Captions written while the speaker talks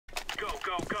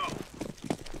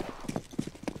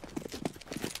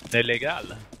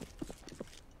Nelegal.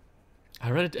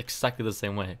 I read it exactly the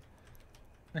same way.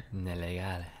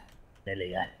 Nelegal.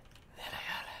 Nelegal.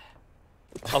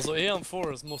 Alltså är han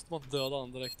Forrest måste man döda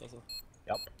han direkt alltså.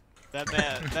 Japp. Vem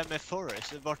är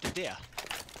Forrest? Vart är det?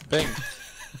 Bengt.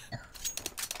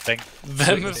 Bengt.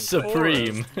 Vem är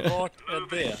Supreme? Forrest? Vart är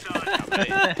det?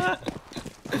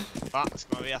 Va?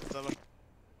 Ska man veta vart?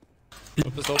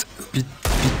 Uppe stopp.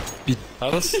 Bit.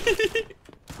 Hans.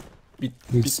 Bit.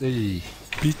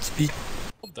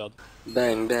 Död.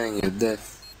 Bang, you're dead.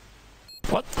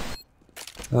 What?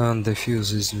 And the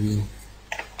fuse is win.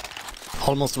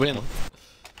 Almost win.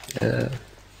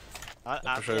 Han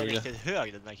är riktigt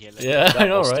hög den där killen. Yeah, I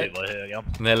know,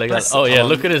 right? Nelegal. Oh yeah,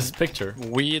 look at his picture.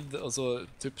 Weed, alltså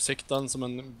typ siktan som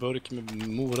en burk med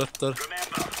morötter.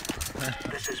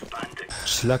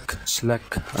 Slack,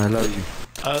 I love you.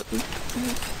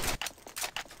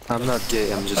 I'm not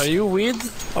gay, I'm just... Are you weed?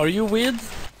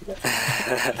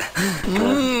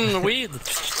 Weed!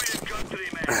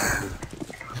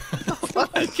 Oh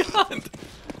my god!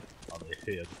 Han är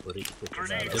hög på riktigt.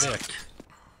 Grek.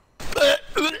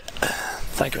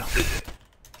 Thank you.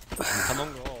 Kan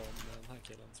någon gå av med den här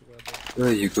killen så går jag bra.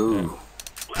 There you go.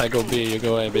 I go B, you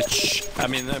go A, bitch. I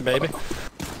mean, baby.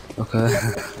 Okay.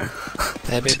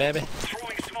 Baby.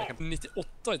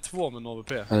 98 i 2 med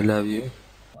AVP. I love you.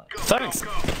 Thanks!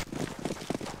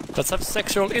 Let's have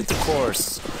sexual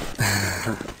intercourse.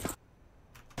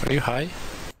 Are you high?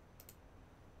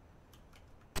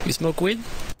 You smoke weed?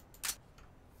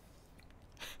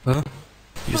 Huh?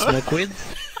 You smoke weed?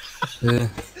 Yeah.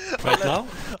 Right now?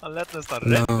 Han lät nästan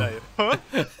rätt där ju.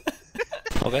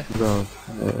 Okay.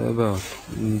 About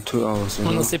 2 hours ago.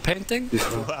 Wanna see painting? 2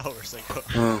 hours ago.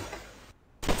 No.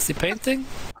 See painting?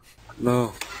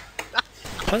 No.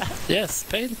 What? Yes,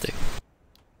 painting.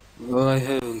 Well, I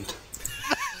haven't.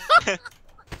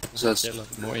 That's Killen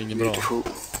mår inget bra. beautiful.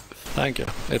 Thank you.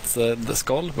 It's the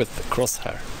skull with the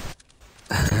crosshair.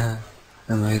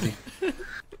 Amazing.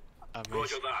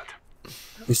 Amazing.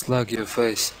 It's like your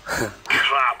face.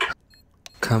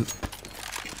 Come.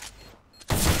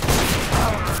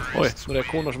 Oj,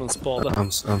 reaktioner som en spade.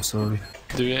 I'm sorry.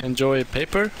 Do you enjoy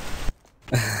paper?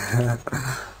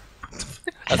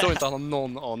 Jag tror inte han har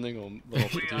någon aning om vad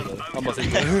det betyder. Han bara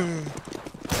sitter...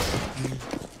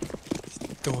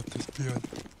 Datorspel.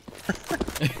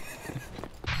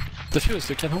 Diffuse,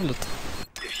 du kan hålla det.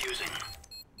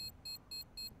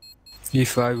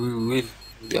 If I will win,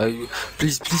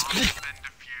 please.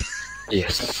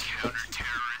 Yes.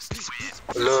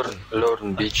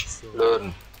 Learn, bitch.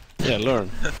 Learn. Yeah,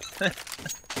 learn.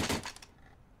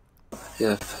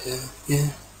 Yeah.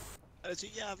 Han är så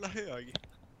jävla hög.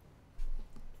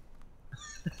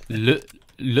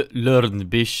 Learn,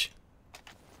 bish.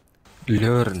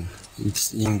 Learn.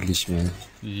 It's English, man.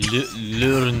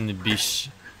 Learn, bish.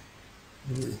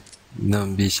 No,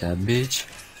 bitch, bitch.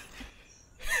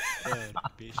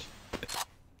 Bitch.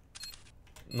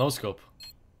 No scope.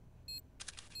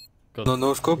 Good.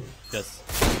 No scope? Yes.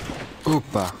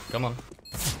 Opa. Come on.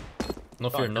 No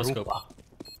fear, no scope.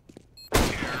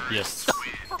 Yes.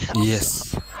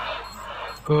 Yes.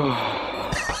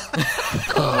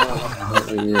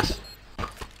 Yes.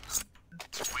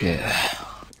 Yeah.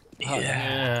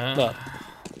 Yeah.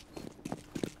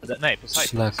 Nej, på site.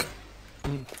 Slack.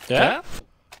 Yeah?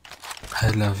 I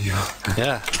love you.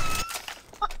 Yeah.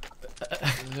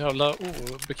 Jävla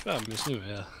obekväm just nu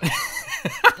är jag.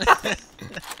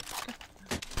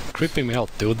 Creeping me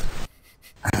out, dude.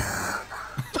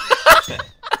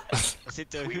 Jag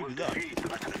sitter och hudar.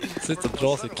 Sitter och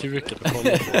drar sig kuken och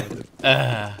kollar på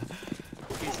det.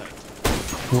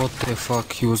 What the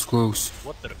fuck? He was close.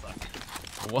 What the fuck?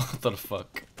 What the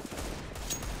fuck?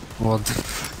 What the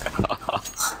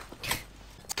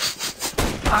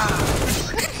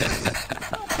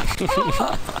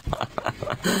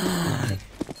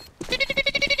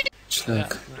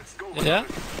Slack. Yeah?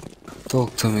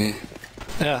 Talk to me.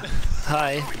 Yeah.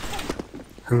 Hi.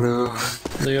 Hello.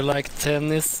 Do you like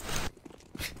tennis?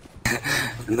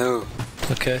 No,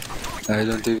 Okay. I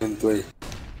don't even play.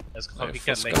 Jag ska ta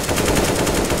vilka fuskar. länk.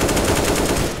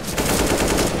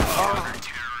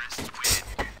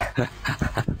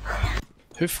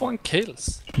 Hur fan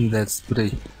kills? That's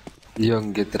play.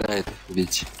 Young get right,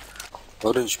 bitch.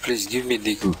 Orange, please give me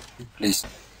Deku. Please.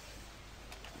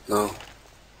 No.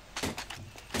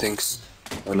 Thanks.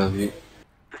 I love you.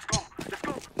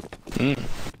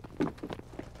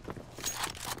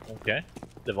 Okej.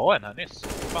 Det var en här nyss.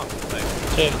 Fan, nej.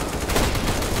 Chill.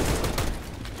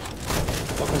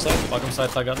 Bakom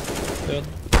side taggad. Död.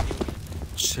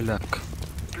 Slack.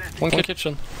 One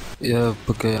kitchen. Yeah,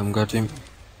 okay, I'm got him.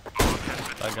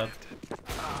 Taggad.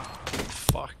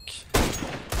 Fuck.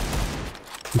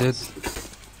 Dead.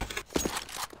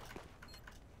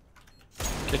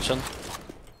 Kitchen.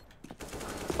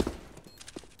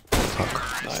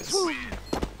 Nice.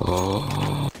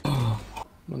 Oh.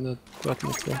 Men det sköt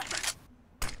mig två.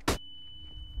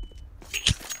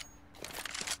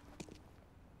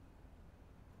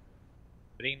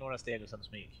 Spring några steg och sen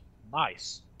smyg.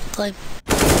 Nice.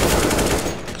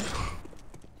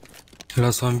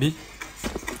 Last one B.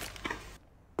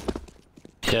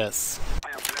 Yes.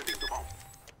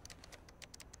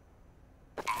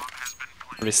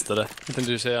 Jag visste det. Jag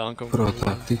tänkte ju säga han kommer. Bra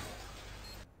taktik.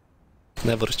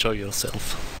 Never show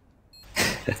yourself.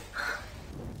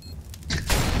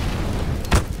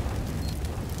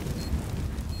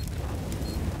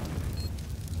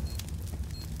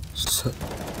 Så.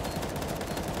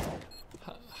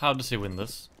 How does he win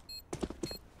this?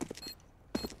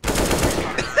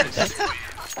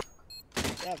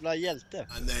 Jävla hjälte.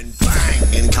 And then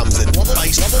bang, in comes the bass.